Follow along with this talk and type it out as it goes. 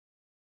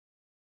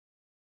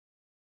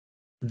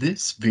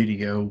This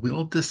video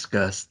will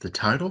discuss the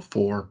Title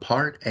IV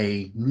Part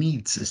A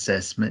needs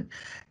assessment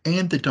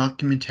and the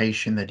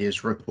documentation that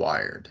is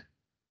required.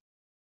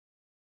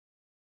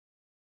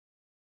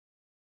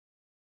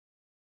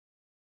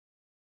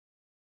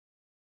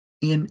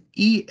 In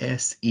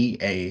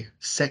ESEA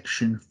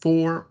Section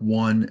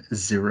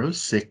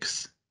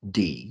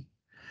 4106D,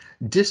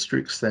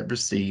 districts that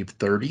receive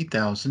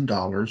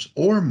 $30,000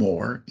 or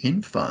more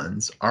in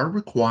funds are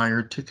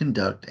required to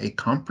conduct a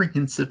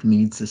comprehensive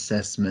needs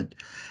assessment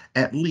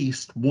at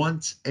least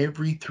once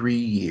every 3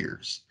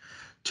 years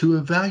to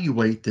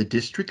evaluate the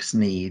district's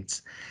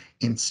needs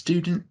in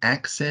student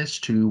access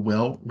to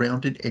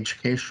well-rounded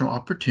educational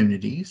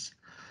opportunities,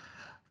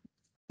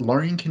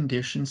 learning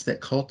conditions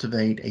that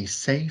cultivate a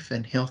safe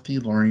and healthy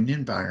learning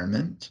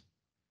environment,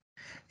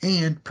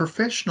 and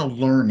professional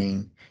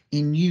learning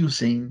in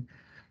using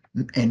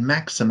and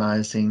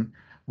maximizing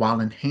while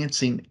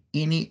enhancing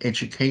any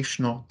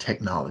educational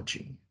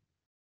technology.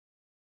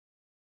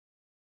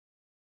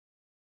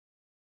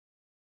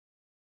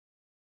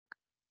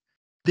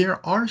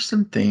 There are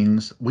some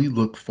things we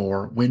look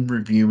for when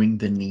reviewing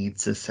the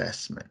needs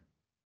assessment.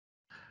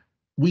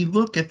 We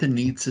look at the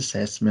needs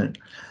assessment.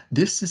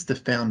 This is the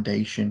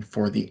foundation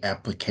for the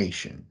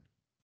application.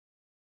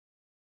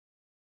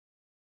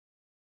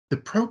 The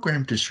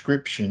program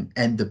description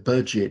and the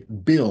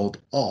budget build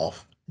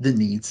off the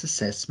needs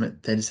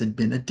assessment that has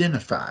been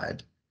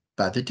identified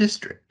by the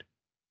district.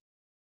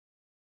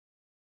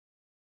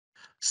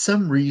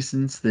 Some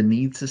reasons the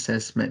needs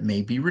assessment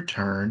may be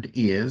returned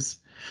is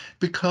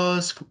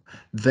because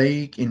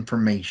vague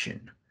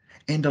information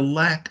and a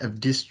lack of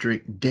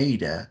district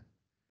data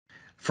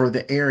for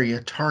the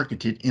area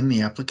targeted in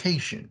the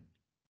application.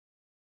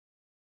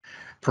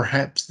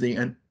 Perhaps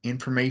the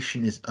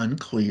information is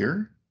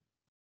unclear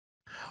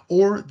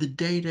or the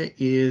data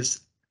is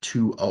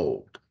too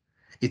old.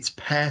 It's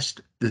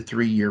past the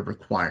 3-year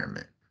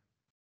requirement.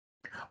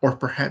 Or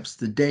perhaps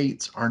the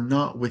dates are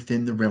not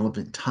within the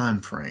relevant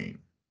time frame.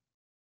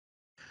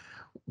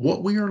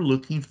 What we are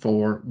looking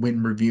for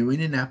when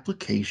reviewing an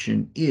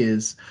application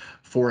is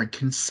for a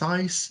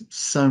concise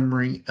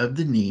summary of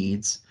the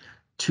needs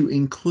to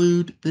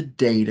include the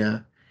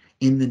data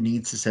in the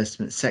needs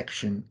assessment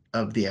section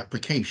of the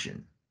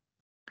application.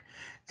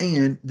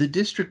 And the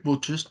district will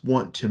just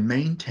want to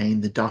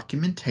maintain the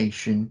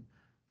documentation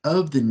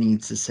of the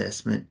needs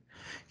assessment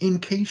in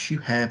case you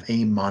have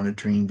a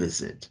monitoring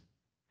visit.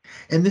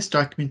 And this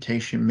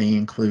documentation may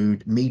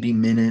include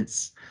meeting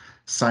minutes,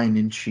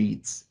 sign-in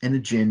sheets, and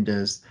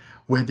agendas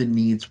where the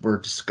needs were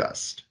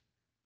discussed.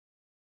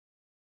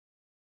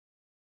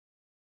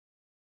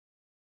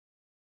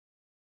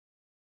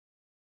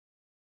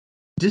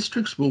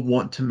 Districts will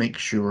want to make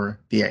sure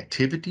the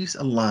activities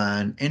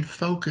align and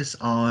focus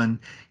on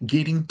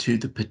getting to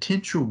the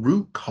potential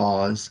root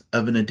cause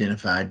of an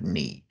identified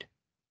need.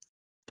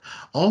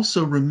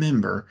 Also,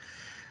 remember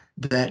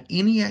that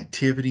any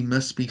activity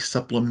must be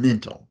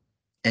supplemental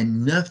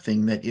and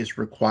nothing that is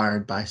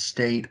required by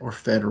state or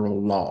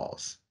federal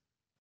laws.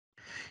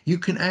 You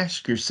can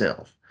ask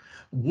yourself,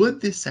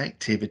 would this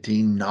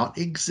activity not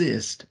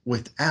exist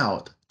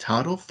without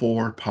Title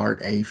IV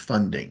Part A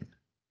funding?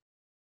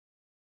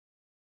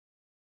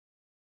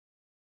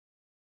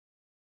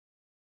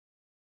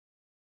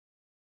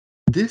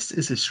 This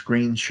is a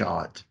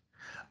screenshot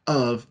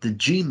of the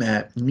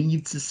GMAP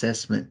Needs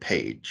Assessment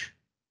page.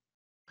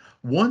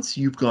 Once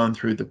you've gone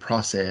through the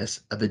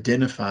process of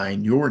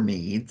identifying your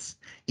needs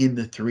in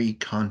the three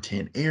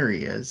content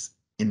areas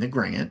in the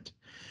grant,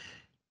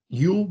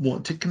 you'll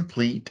want to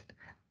complete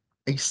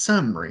a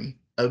summary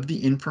of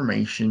the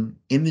information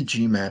in the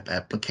GMAP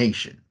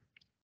application.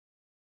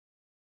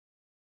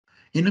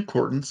 In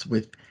accordance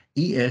with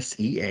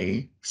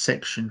ESEA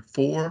Section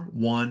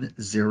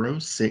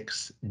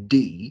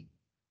 4106D,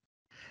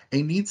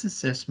 a needs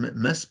assessment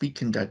must be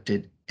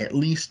conducted at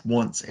least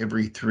once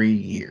every 3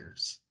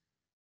 years.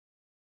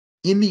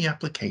 In the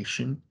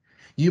application,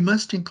 you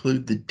must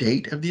include the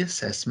date of the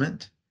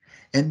assessment,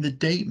 and the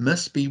date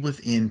must be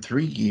within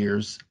 3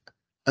 years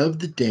of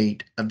the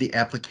date of the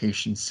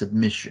application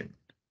submission.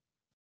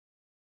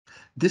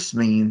 This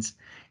means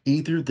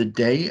either the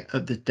day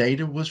of the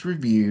data was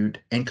reviewed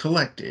and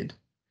collected,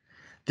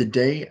 the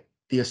day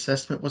the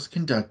assessment was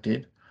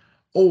conducted,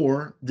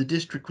 or the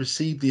district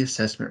received the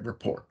assessment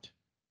report.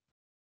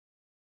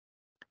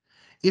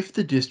 If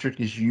the district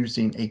is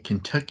using a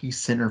Kentucky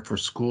Center for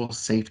School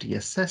Safety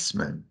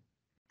assessment,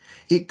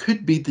 it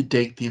could be the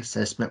date the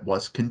assessment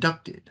was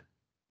conducted.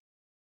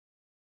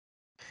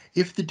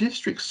 If the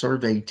district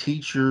surveyed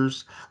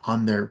teachers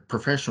on their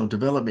professional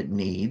development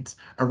needs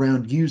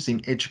around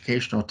using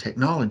educational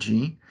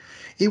technology,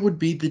 it would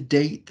be the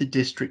date the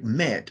district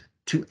met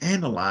to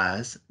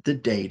analyze the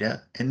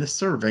data and the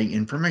survey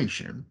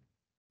information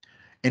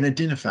and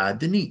identified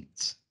the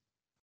needs.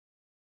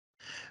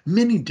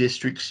 Many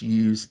districts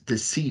use the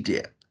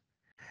CDIP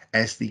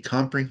as the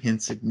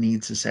Comprehensive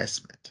Needs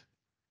Assessment.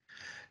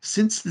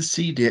 Since the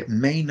CDIP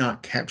may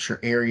not capture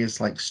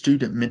areas like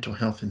student mental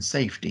health and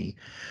safety,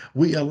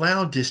 we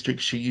allow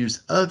districts to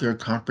use other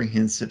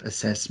comprehensive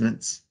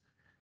assessments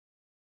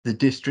the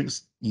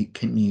districts you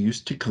can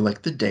use to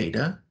collect the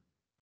data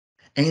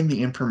and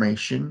the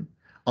information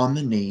on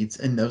the needs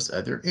in those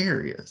other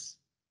areas.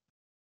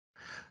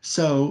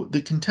 So,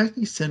 the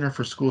Kentucky Center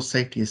for School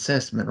Safety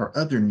Assessment or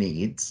other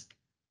needs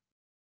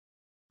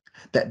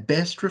that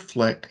best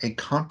reflect a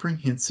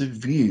comprehensive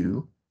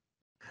view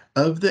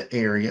of the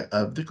area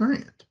of the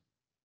grant.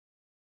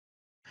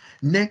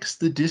 Next,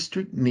 the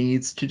district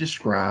needs to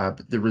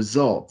describe the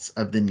results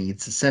of the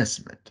needs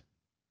assessment.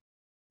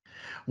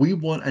 We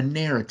want a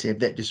narrative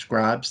that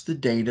describes the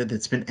data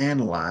that's been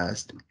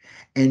analyzed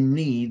and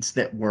needs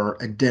that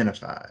were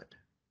identified.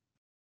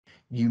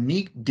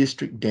 Unique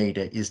district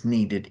data is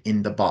needed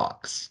in the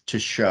box to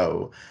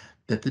show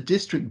that the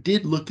district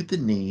did look at the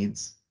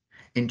needs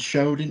and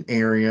showed an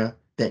area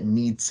that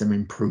needs some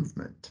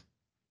improvement.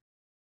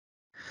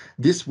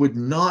 This would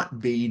not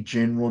be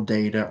general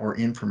data or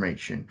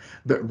information,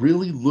 but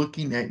really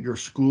looking at your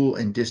school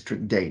and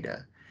district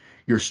data,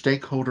 your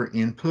stakeholder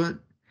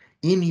input,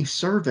 any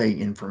survey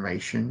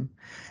information,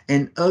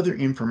 and other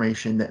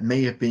information that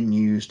may have been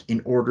used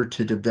in order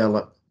to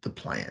develop the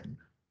plan.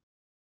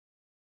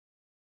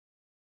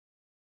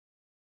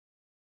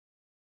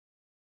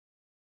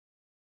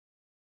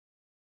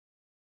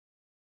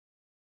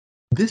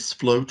 This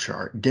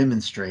flowchart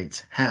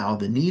demonstrates how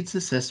the needs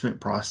assessment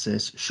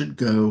process should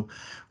go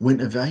when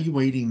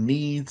evaluating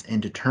needs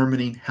and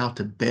determining how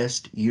to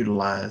best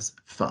utilize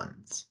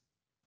funds.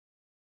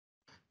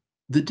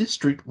 The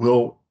district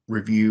will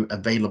review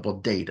available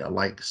data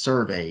like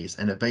surveys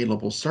and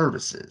available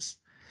services,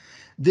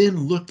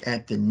 then look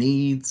at the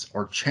needs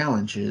or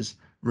challenges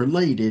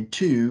related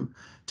to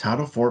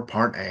Title IV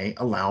Part A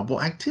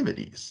allowable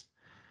activities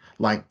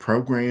like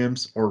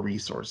programs or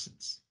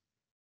resources.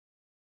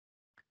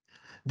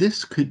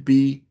 This could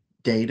be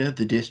data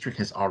the district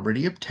has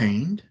already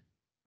obtained.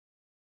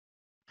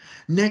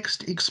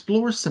 Next,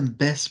 explore some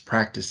best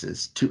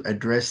practices to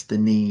address the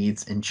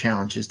needs and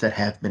challenges that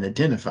have been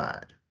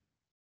identified.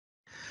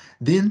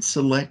 Then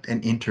select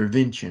an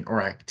intervention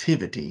or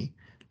activity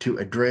to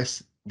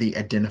address the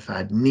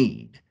identified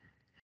need.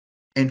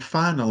 And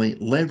finally,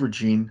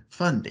 leveraging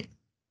funding.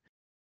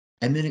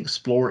 And then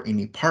explore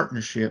any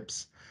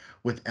partnerships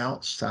with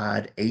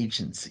outside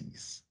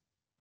agencies.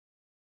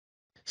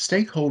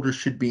 Stakeholders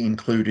should be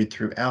included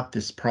throughout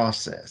this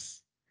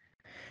process.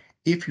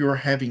 If you're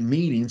having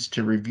meetings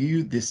to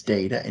review this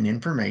data and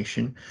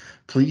information,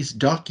 please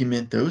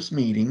document those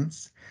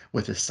meetings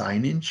with a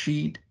sign-in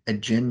sheet,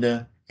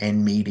 agenda,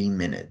 and meeting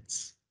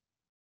minutes.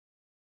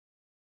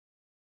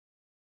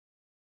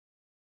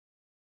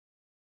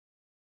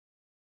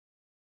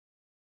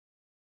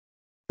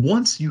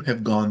 Once you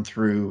have gone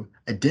through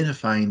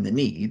identifying the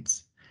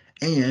needs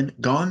and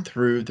gone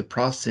through the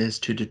process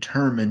to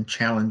determine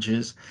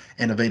challenges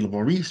and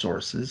available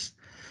resources,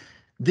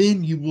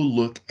 then you will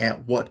look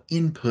at what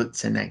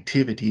inputs and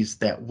activities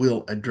that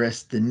will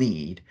address the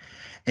need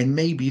and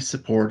may be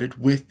supported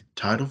with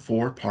Title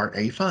IV Part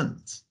A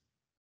funds.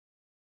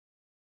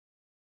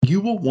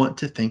 You will want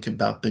to think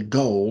about the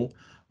goal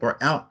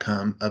or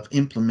outcome of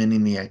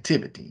implementing the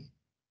activity.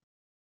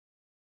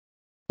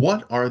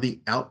 What are the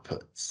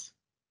outputs,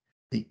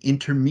 the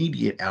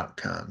intermediate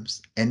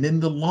outcomes, and then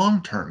the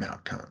long-term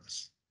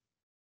outcomes?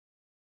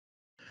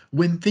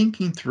 When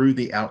thinking through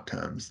the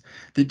outcomes,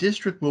 the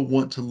district will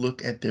want to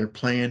look at their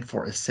plan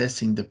for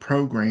assessing the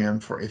program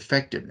for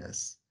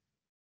effectiveness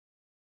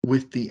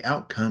with the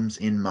outcomes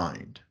in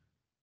mind.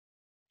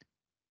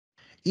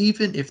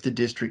 Even if the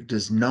district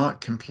does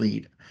not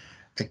complete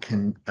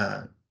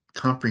a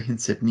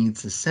comprehensive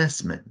needs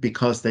assessment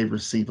because they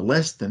receive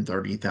less than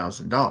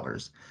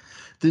 $30,000,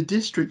 the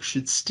district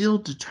should still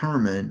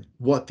determine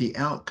what the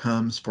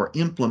outcomes for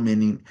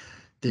implementing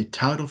the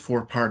Title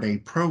IV Part A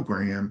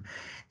program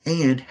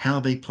and how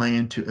they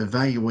plan to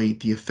evaluate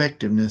the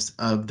effectiveness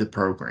of the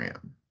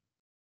program.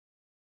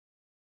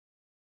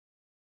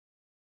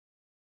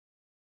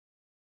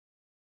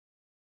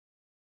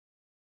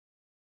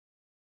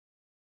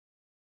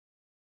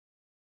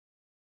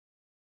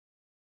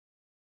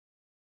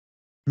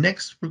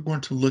 Next, we're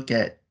going to look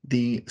at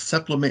the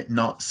supplement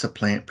not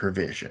supplant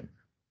provision.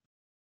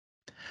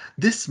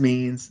 This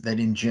means that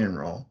in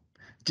general,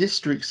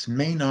 districts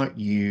may not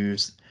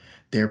use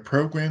their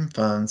program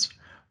funds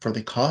for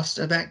the cost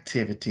of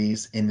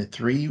activities in the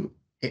three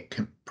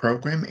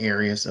program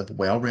areas of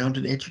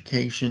well-rounded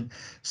education,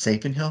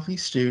 safe and healthy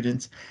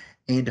students,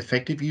 and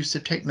effective use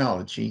of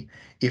technology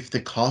if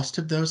the cost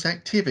of those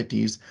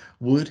activities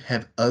would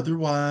have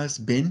otherwise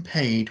been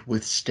paid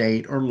with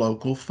state or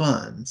local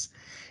funds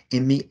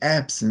in the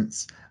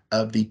absence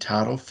of the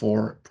Title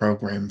IV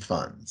program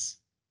funds.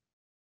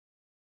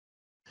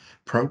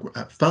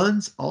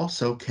 Funds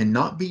also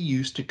cannot be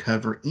used to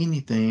cover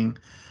anything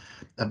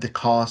of the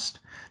cost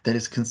that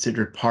is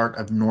considered part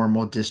of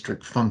normal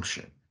district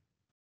function.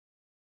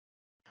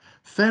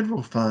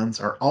 Federal funds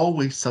are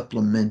always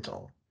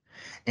supplemental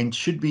and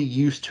should be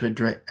used to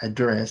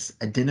address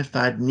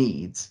identified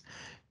needs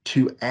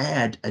to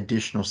add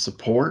additional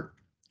support,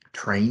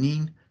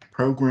 training,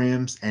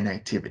 programs, and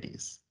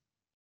activities.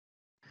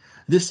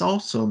 This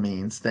also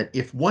means that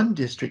if one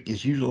district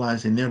is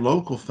utilizing their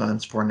local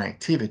funds for an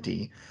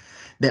activity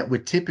that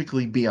would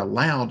typically be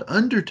allowed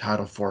under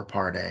Title IV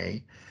Part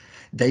A,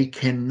 they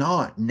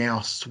cannot now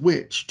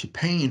switch to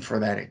paying for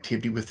that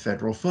activity with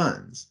federal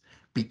funds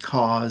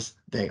because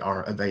they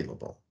are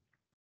available.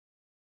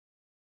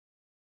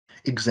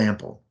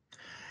 Example,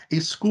 a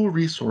school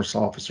resource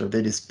officer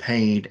that is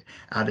paid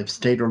out of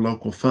state or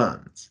local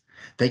funds.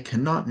 They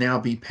cannot now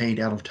be paid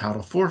out of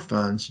Title IV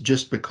funds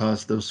just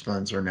because those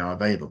funds are now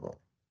available.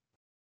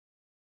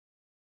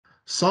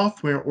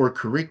 Software or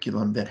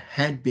curriculum that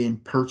had been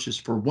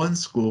purchased for one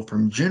school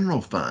from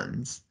general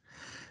funds,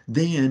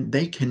 then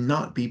they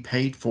cannot be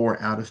paid for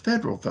out of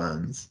federal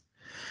funds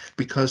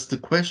because the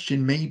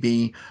question may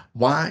be,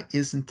 why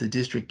isn't the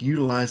district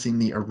utilizing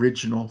the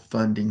original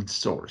funding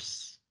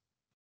source?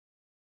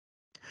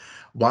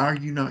 Why are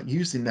you not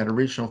using that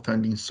original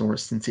funding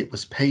source since it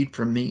was paid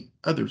from the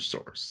other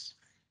source?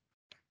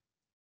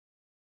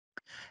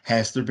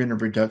 Has there been a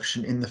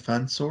reduction in the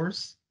fund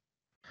source?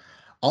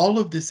 All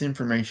of this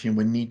information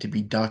would need to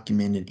be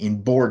documented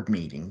in board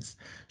meetings,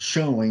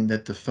 showing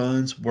that the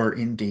funds were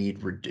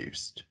indeed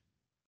reduced.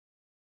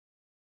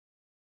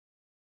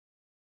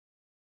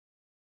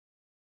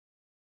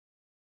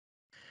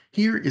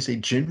 Here is a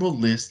general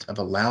list of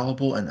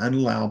allowable and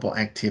unallowable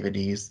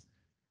activities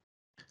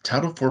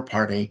Title IV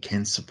Part A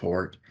can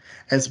support,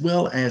 as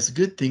well as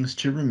good things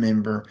to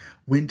remember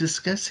when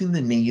discussing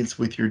the needs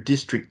with your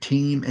district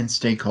team and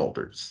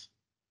stakeholders.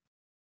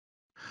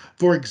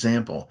 For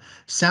example,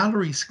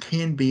 salaries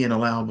can be an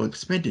allowable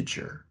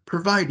expenditure,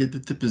 provided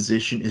that the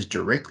position is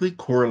directly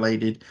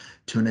correlated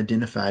to an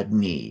identified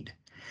need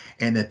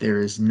and that there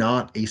is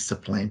not a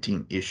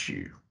supplanting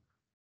issue.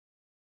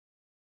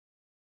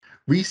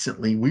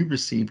 Recently, we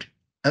received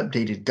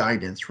updated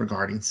guidance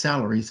regarding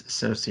salaries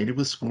associated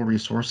with school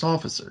resource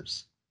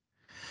officers.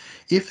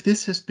 If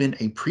this has been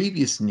a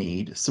previous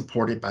need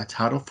supported by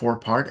Title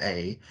IV Part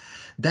A,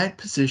 that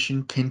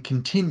position can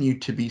continue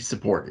to be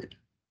supported.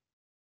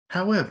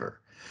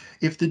 However,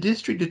 if the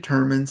district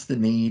determines the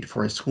need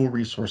for a school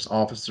resource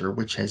officer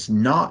which has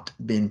not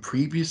been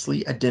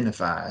previously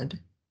identified,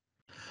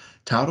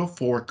 Title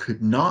IV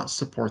could not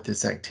support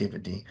this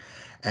activity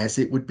as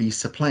it would be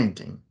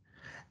supplanting,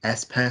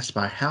 as passed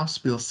by House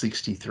Bill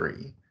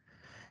 63,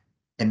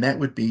 and that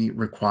would be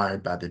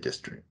required by the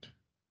district.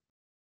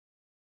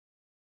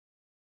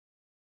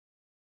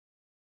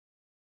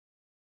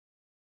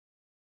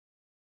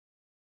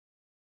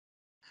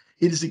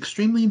 It is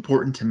extremely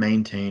important to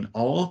maintain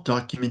all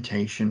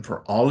documentation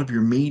for all of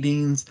your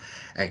meetings,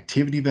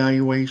 activity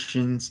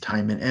evaluations,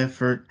 time and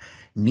effort,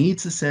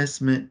 needs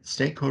assessment,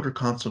 stakeholder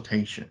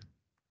consultation.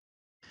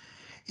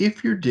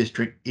 If your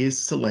district is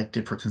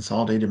selected for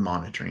consolidated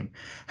monitoring,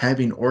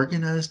 having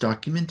organized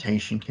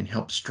documentation can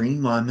help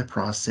streamline the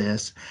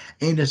process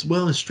and as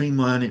well as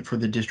streamline it for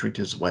the district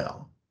as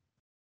well.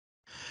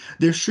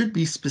 There should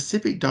be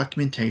specific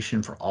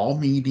documentation for all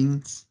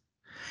meetings,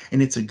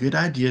 and it's a good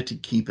idea to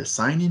keep a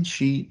sign-in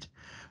sheet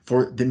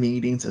for the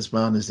meetings as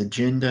well as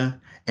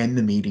agenda and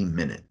the meeting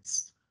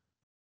minutes.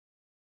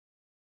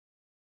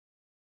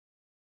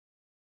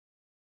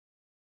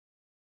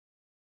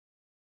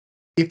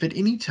 If at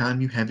any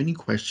time you have any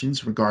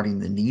questions regarding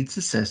the needs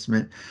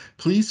assessment,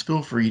 please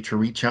feel free to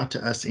reach out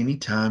to us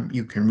anytime.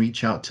 You can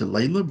reach out to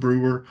Layla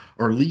Brewer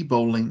or Lee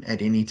Bowling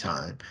at any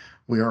time.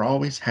 We are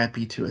always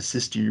happy to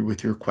assist you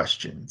with your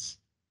questions.